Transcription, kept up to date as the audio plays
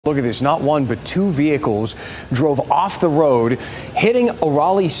Look at this, not one but two vehicles drove off the road, hitting a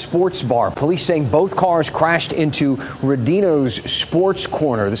Raleigh sports bar. Police saying both cars crashed into Rodino's Sports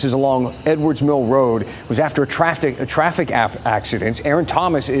Corner. This is along Edwards Mill Road. It was after a traffic accident. Aaron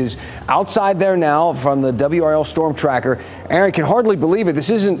Thomas is outside there now from the WRL Storm Tracker. Aaron can hardly believe it. This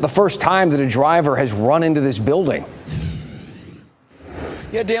isn't the first time that a driver has run into this building.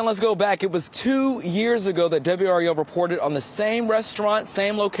 Yeah, Dan, let's go back. It was 2 years ago that WRL reported on the same restaurant,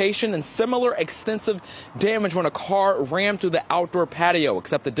 same location, and similar extensive damage when a car rammed through the outdoor patio,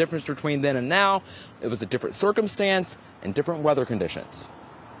 except the difference between then and now, it was a different circumstance and different weather conditions.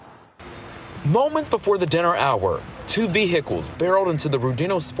 Moments before the dinner hour, two vehicles barreled into the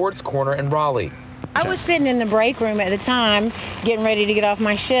Rodino Sports Corner in Raleigh. I was sitting in the break room at the time, getting ready to get off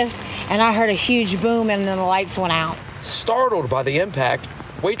my shift, and I heard a huge boom and then the lights went out. Startled by the impact,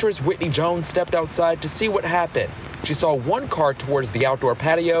 waitress Whitney Jones stepped outside to see what happened. She saw one car towards the outdoor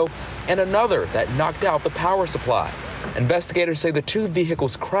patio and another that knocked out the power supply. Investigators say the two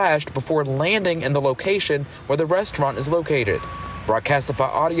vehicles crashed before landing in the location where the restaurant is located. Broadcastify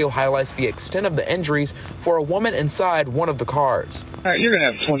audio highlights the extent of the injuries for a woman inside one of the cars. You're going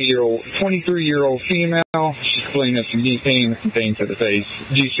to have a 23-year-old female. She's cleaning up some pain and things to the face.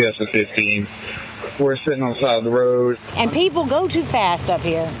 GCS of 15. We're sitting on the side of the road. And people go too fast up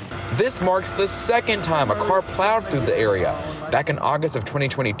here. This marks the second time a car plowed through the area. Back in August of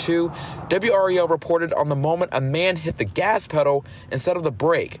 2022, WREL reported on the moment a man hit the gas pedal instead of the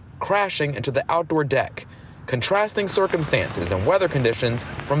brake, crashing into the outdoor deck. Contrasting circumstances and weather conditions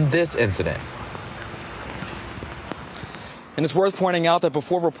from this incident. And it's worth pointing out that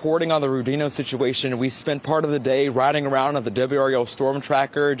before reporting on the Rodino situation, we spent part of the day riding around on the WREL Storm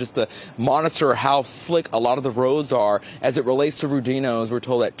Tracker just to monitor how slick a lot of the roads are as it relates to Rodino's. We're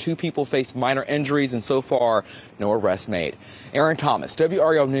told that two people faced minor injuries and so far, no arrests made. Aaron Thomas,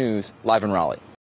 WREL News, live in Raleigh.